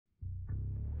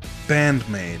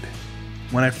BAND-MAID.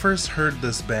 When I first heard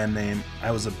this band name,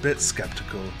 I was a bit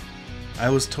skeptical. I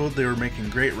was told they were making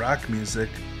great rock music,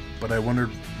 but I wondered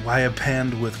why a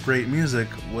band with great music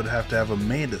would have to have a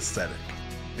maid aesthetic.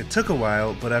 It took a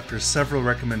while, but after several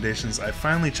recommendations, I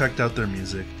finally checked out their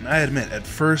music, and I admit, at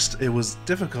first, it was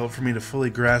difficult for me to fully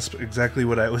grasp exactly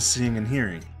what I was seeing and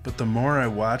hearing. But the more I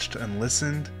watched and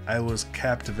listened, I was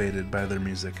captivated by their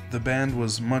music. The band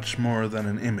was much more than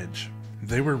an image.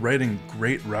 They were writing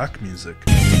great rock music.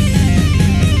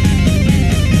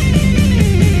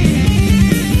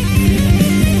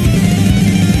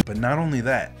 But not only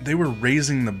that, they were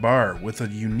raising the bar with a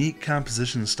unique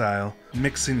composition style,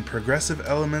 mixing progressive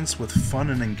elements with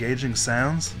fun and engaging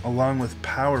sounds, along with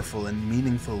powerful and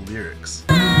meaningful lyrics.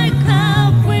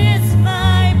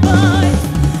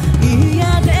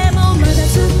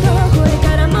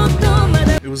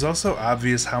 It was also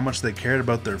obvious how much they cared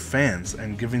about their fans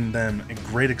and giving them a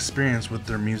great experience with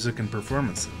their music and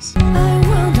performances.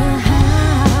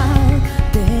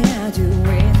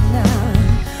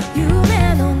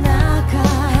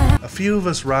 A few of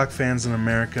us rock fans in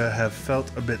America have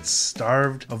felt a bit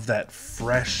starved of that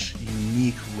fresh,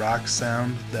 unique rock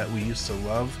sound that we used to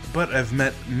love, but I've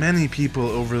met many people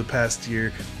over the past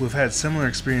year who have had similar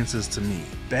experiences to me.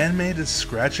 BAND-MAID is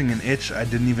scratching an itch I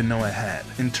didn't even know I had,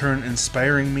 in turn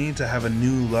inspiring me to have a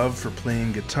new love for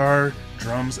playing guitar,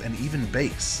 drums, and even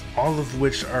bass, all of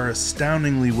which are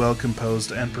astoundingly well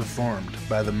composed and performed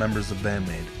by the members of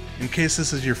BAND-MAID. In case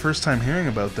this is your first time hearing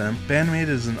about them, BAND-MAID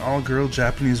is an all-girl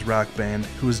Japanese rock band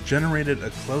who has generated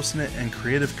a close-knit and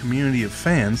creative community of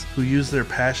fans who use their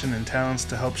passion and talents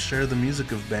to help share the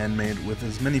music of BAND-MAID with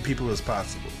as many people as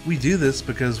possible. We do this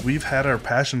because we've had our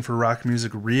passion for rock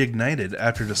music reignited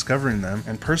after discovering them,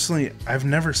 and personally, I've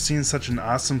never seen such an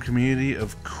awesome community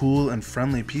of cool and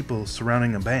friendly people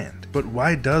surrounding a band. But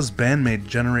why does BAND-MAID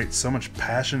generate so much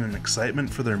passion and excitement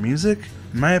for their music?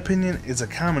 In my opinion, it's a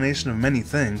combination of many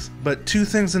things, but two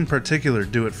things in particular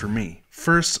do it for me.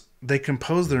 First, they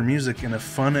compose their music in a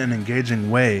fun and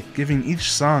engaging way, giving each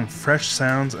song fresh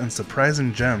sounds and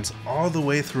surprising gems all the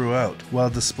way throughout, while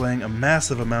displaying a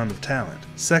massive amount of talent.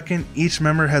 Second, each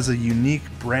member has a unique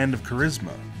brand of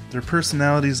charisma. Their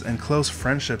personalities and close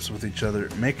friendships with each other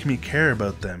make me care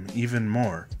about them even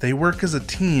more. They work as a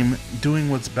team, doing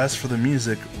what's best for the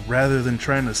music rather than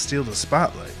trying to steal the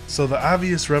spotlight. So the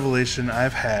obvious revelation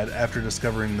I've had after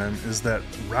discovering them is that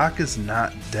rock is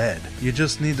not dead. You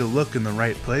just need to look in the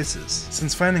right places.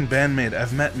 Since finding BAND-MAID,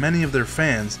 I've met many of their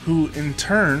fans who in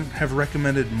turn have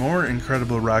recommended more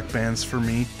incredible rock bands for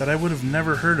me that I would have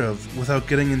never heard of without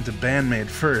getting into BAND-MAID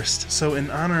first. So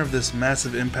in honor of this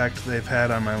massive impact they've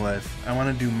had on my life, I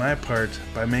want to do my part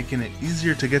by making it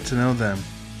easier to get to know them.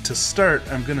 To start,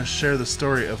 I'm going to share the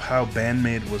story of how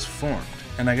BAND-MAID was formed.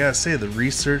 And I gotta say, the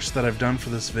research that I've done for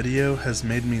this video has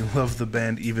made me love the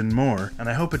band even more, and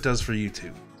I hope it does for you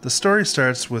too. The story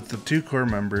starts with the two core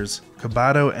members,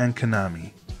 Kabato and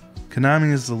Kanami.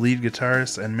 Kanami is the lead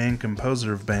guitarist and main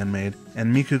composer of BAND-MAID,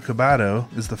 and Miku Kabato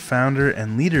is the founder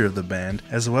and leader of the band,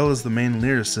 as well as the main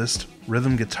lyricist,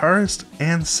 rhythm guitarist,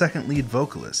 and second lead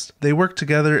vocalist. They work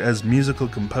together as musical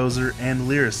composer and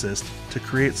lyricist to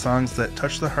create songs that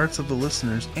touch the hearts of the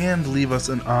listeners and leave us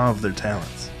in awe of their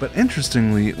talents. But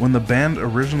interestingly, when the band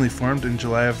originally formed in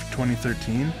July of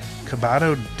 2013,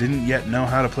 Kabato didn't yet know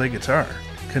how to play guitar.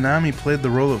 Kanami played the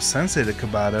role of sensei to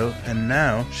Kabato, and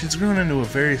now she's grown into a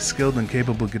very skilled and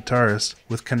capable guitarist,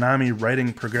 with Kanami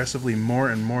writing progressively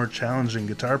more and more challenging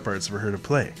guitar parts for her to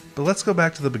play. But let's go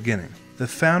back to the beginning. The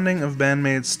founding of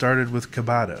BAND-MAID started with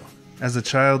Kabato. As a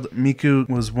child, Miku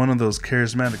was one of those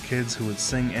charismatic kids who would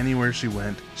sing anywhere she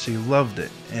went. She loved it,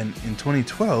 and in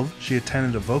 2012, she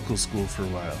attended a vocal school for a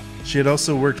while. She had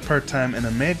also worked part-time in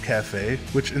a maid cafe,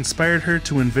 which inspired her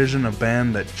to envision a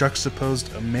band that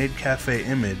juxtaposed a maid cafe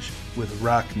image with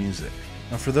rock music.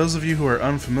 Now, for those of you who are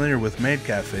unfamiliar with maid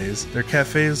cafes, they're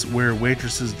cafes where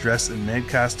waitresses dress in maid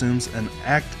costumes and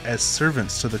act as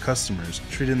servants to the customers,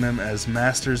 treating them as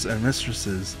masters and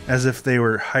mistresses, as if they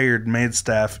were hired maid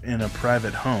staff in a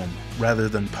private home, rather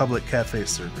than public cafe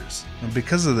servers. And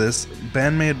because of this,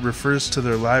 BAND-MAID refers to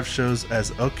their live shows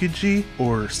as okuji,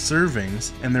 or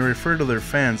servings, and they refer to their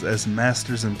fans as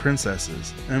masters and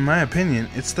princesses. And in my opinion,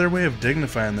 it's their way of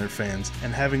dignifying their fans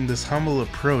and having this humble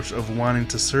approach of wanting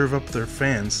to serve up their fans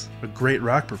a great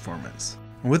rock performance.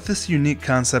 With this unique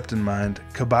concept in mind,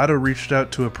 Kabato reached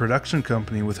out to a production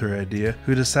company with her idea,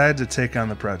 who decided to take on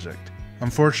the project.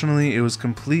 Unfortunately, it was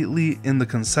completely in the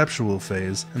conceptual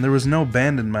phase, and there was no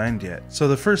band in mind yet, so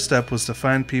the first step was to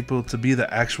find people to be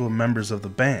the actual members of the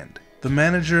band. The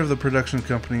manager of the production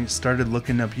company started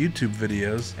looking up YouTube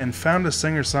videos and found a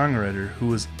singer-songwriter who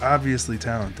was obviously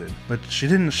talented, but she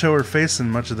didn't show her face in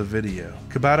much of the video.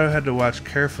 Kabato had to watch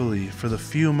carefully for the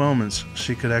few moments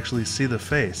she could actually see the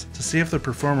face to see if the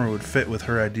performer would fit with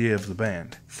her idea of the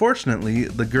band. Fortunately,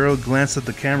 the girl glanced at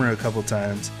the camera a couple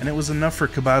times, and it was enough for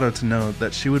Kabato to know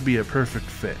that she would be a perfect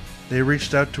fit. They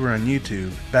reached out to her on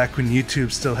YouTube, back when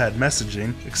YouTube still had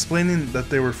messaging, explaining that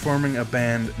they were forming a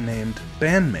band named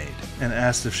BAND-MAID, and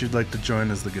asked if she'd like to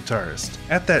join as the guitarist.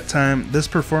 At that time, this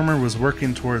performer was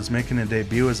working towards making a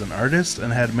debut as an artist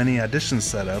and had many auditions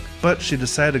set up, but she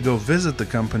decided to go visit the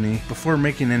company before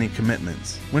making any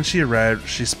commitments. When she arrived,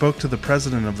 she spoke to the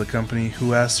president of the company,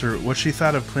 who asked her what she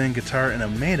thought of playing guitar in a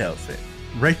maid outfit.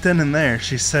 Right then and there,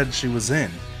 she said she was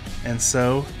in, and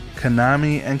so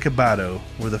Kanami and Kabato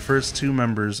were the first two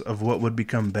members of what would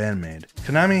become BAND-MAID.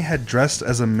 Kanami had dressed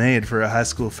as a maid for a high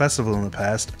school festival in the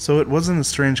past, so it wasn't a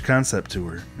strange concept to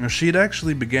her. Now, she'd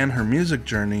actually began her music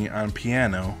journey on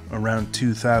piano around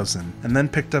 2000, and then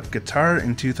picked up guitar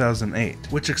in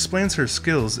 2008, which explains her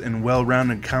skills in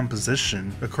well-rounded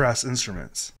composition across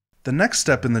instruments. The next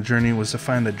step in the journey was to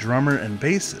find a drummer and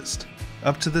bassist.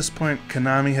 Up to this point,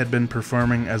 Kanami had been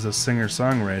performing as a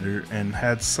singer-songwriter and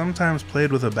had sometimes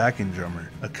played with a backing drummer,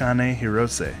 Akane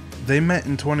Hirose. They met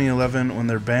in 2011 when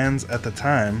their bands at the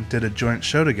time did a joint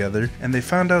show together, and they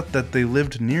found out that they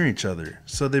lived near each other,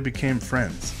 so they became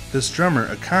friends. This drummer,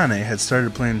 Akane, had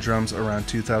started playing drums around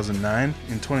 2009.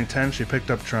 In 2010, she picked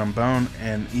up trombone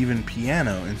and even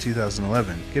piano in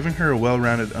 2011, giving her a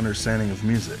well-rounded understanding of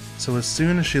music. So as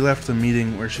soon as she left the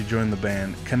meeting where she joined the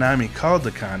band, Kanami called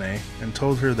Akane and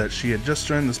told her that she had just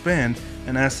joined this band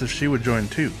and asked if she would join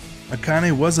too.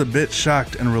 Akane was a bit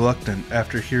shocked and reluctant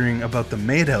after hearing about the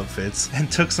maid outfits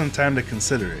and took some time to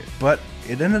consider it, but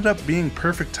it ended up being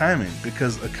perfect timing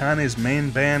because Akane's main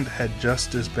band had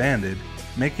just disbanded,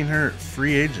 making her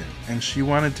free agent, and she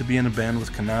wanted to be in a band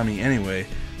with Kanami anyway,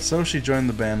 so she joined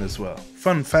the band as well.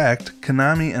 Fun fact,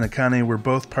 Kanami and Akane were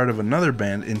both part of another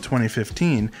band in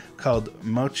 2015 called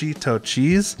Mochi to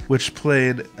Cheese, which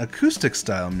played acoustic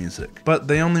style music, but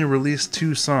they only released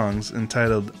 2 songs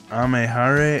entitled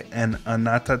Amehare and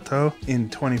Anatato in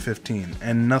 2015,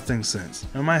 and nothing since.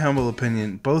 In my humble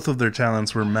opinion, both of their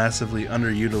talents were massively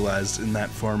underutilized in that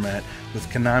format, with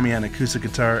Kanami on acoustic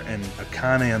guitar and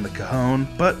Akane on the cajon,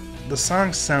 but the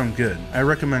songs sound good. I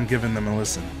recommend giving them a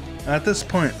listen. At this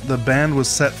point, the band was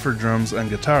set for drums and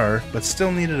guitar, but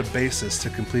still needed a bassist to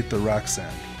complete the rock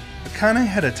sound. Akane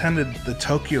had attended the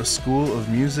Tokyo School of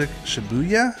Music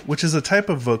Shibuya, which is a type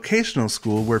of vocational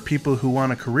school where people who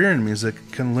want a career in music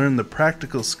can learn the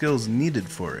practical skills needed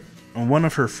for it. And one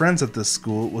of her friends at this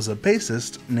school was a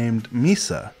bassist named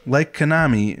Misa. Like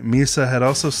Kanami, Misa had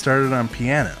also started on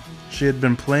piano. She had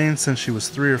been playing since she was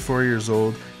 3 or 4 years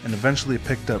old and eventually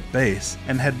picked up bass,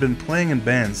 and had been playing in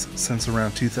bands since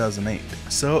around 2008.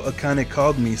 So Akane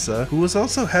called Misa, who was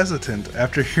also hesitant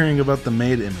after hearing about the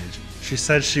maid image. She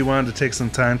said she wanted to take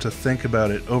some time to think about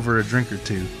it over a drink or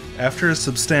two. After a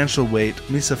substantial wait,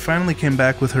 Misa finally came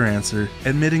back with her answer,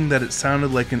 admitting that it sounded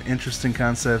like an interesting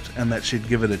concept and that she'd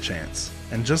give it a chance.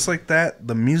 And just like that,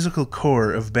 the musical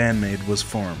core of BAND-MAID was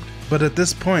formed. But at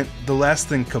this point, the last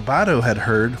thing Kabato had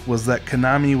heard was that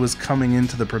Kanami was coming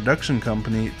into the production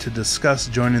company to discuss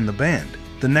joining the band.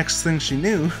 The next thing she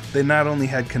knew, they not only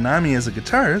had Kanami as a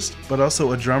guitarist, but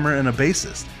also a drummer and a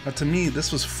bassist. Now to me,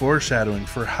 this was foreshadowing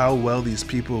for how well these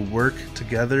people work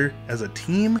together as a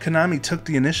team. Kanami took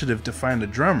the initiative to find a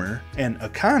drummer, and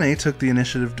Akane took the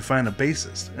initiative to find a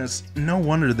bassist. And it's no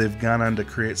wonder they've gone on to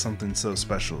create something so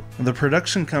special. The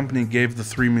production company gave the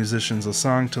 3 musicians a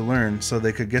song to learn so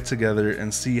they could get together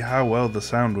and see how well the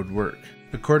sound would work.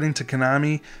 According to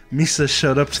Kanami, Misa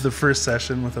showed up to the first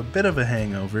session with a bit of a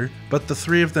hangover, but the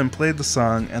 3 of them played the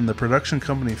song and the production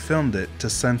company filmed it to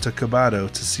send to Kabato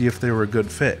to see if they were a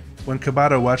good fit. When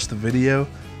Kabato watched the video,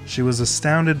 she was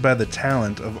astounded by the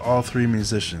talent of all 3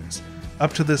 musicians.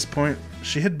 Up to this point,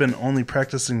 she had been only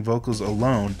practicing vocals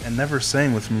alone and never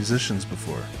sang with musicians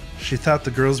before. She thought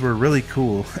the girls were really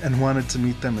cool and wanted to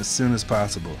meet them as soon as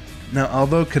possible. Now,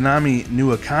 although Kanami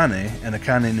knew Akane and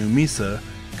Akane knew Misa,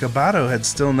 Kabato had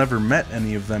still never met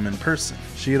any of them in person.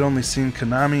 She had only seen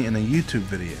Kanami in a YouTube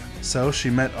video. So she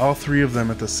met all 3 of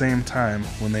them at the same time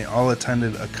when they all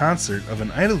attended a concert of an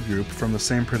idol group from the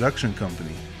same production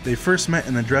company. They first met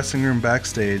in the dressing room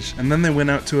backstage, and then they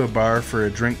went out to a bar for a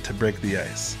drink to break the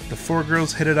ice. The 4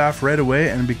 girls hit it off right away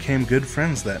and became good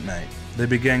friends that night. They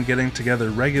began getting together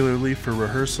regularly for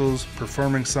rehearsals,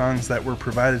 performing songs that were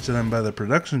provided to them by the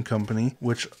production company,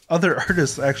 which other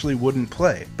artists actually wouldn't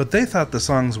play, but they thought the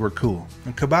songs were cool.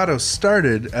 And Kabato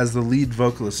started as the lead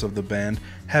vocalist of the band,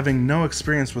 having no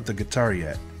experience with the guitar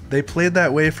yet. They played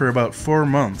that way for about 4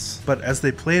 months, but as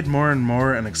they played more and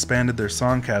more and expanded their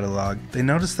song catalog, they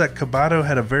noticed that Kabato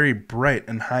had a very bright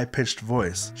and high-pitched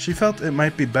voice. She felt it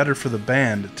might be better for the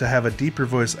band to have a deeper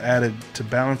voice added to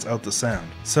balance out the sound.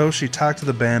 So she talked to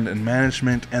the band and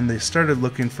management, and they started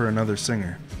looking for another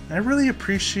singer. I really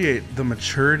appreciate the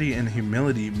maturity and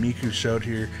humility Miku showed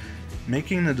here,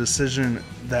 making a decision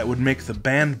that would make the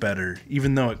band better,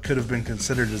 even though it could have been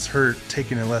considered as her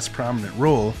taking a less prominent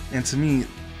role, and to me,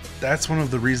 that's one of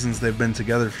the reasons they've been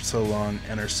together for so long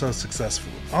and are so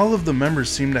successful. All of the members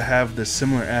seem to have this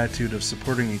similar attitude of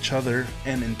supporting each other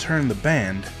and in turn the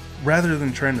band, rather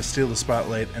than trying to steal the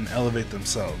spotlight and elevate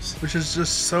themselves, which is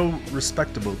just so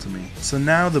respectable to me. So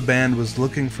now the band was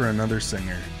looking for another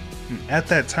singer. At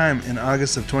that time, in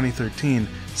August of 2013,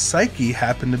 Psyche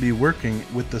happened to be working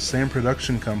with the same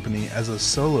production company as a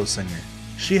solo singer.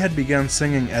 She had begun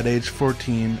singing at age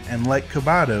 14, and like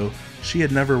Kabato, she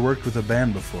had never worked with a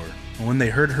band before. And when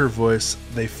they heard her voice,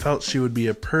 they felt she would be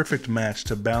a perfect match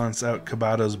to balance out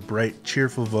Kabato's bright,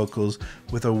 cheerful vocals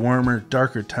with a warmer,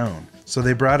 darker tone. So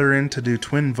they brought her in to do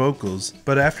twin vocals,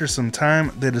 but after some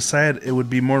time, they decided it would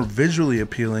be more visually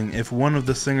appealing if one of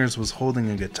the singers was holding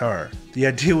a guitar. The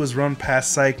idea was run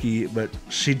past Psyche, but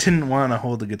she didn't want to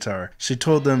hold a guitar. She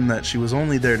told them that she was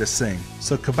only there to sing,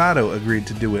 so Kabato agreed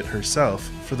to do it herself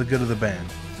for the good of the band.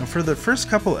 And for the first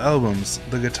couple albums,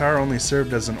 the guitar only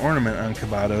served as an ornament on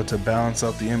Kabato to balance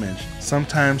out the image.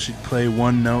 Sometimes she'd play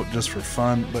one note just for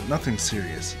fun, but nothing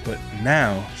serious. But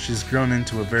now, she's grown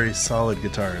into a very solid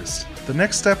guitarist. The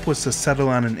next step was to settle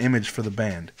on an image for the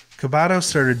band. Kabato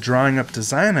started drawing up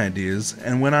design ideas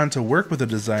and went on to work with a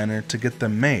designer to get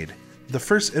them made. The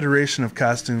first iteration of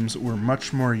costumes were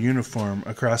much more uniform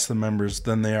across the members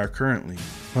than they are currently.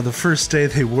 On the first day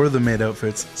they wore the maid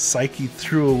outfits, Psyche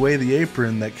threw away the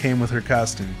apron that came with her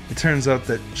costume. It turns out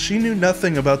that she knew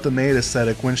nothing about the maid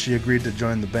aesthetic when she agreed to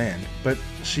join the band, but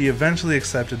she eventually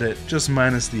accepted it, just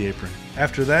minus the apron.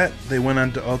 After that, they went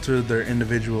on to alter their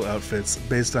individual outfits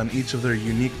based on each of their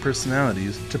unique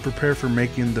personalities to prepare for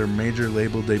making their major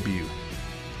label debut.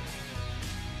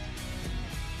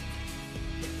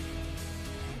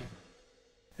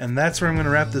 And that's where I'm going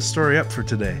to wrap this story up for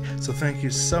today. So thank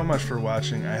you so much for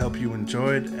watching. I hope you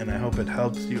enjoyed, and I hope it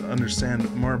helped you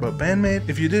understand more about BAND-MAID.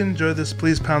 If you did enjoy this,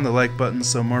 please pound the like button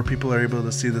so more people are able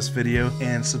to see this video,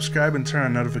 and subscribe and turn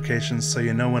on notifications so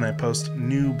you know when I post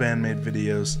new BAND-MAID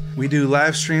videos. We do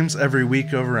live streams every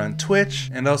week over on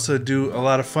Twitch, and also do a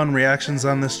lot of fun reactions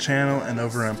on this channel and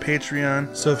over on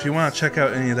Patreon. So if you want to check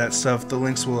out any of that stuff, the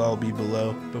links will all be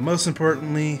below. But most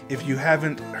importantly, if you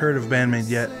haven't heard of BAND-MAID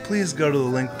yet, please go to the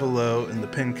link below in the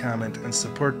pinned comment and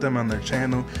support them on their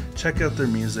channel, check out their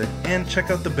music, and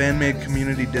check out the BAND-MAID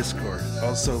community Discord,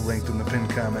 also linked in the pinned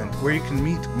comment, where you can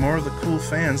meet more of the cool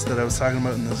fans that I was talking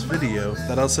about in this video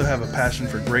that also have a passion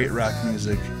for great rock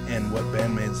music and what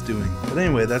BAND-MAID's doing. But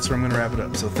anyway, that's where I'm going to wrap it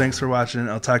up, so thanks for watching,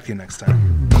 I'll talk to you next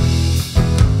time.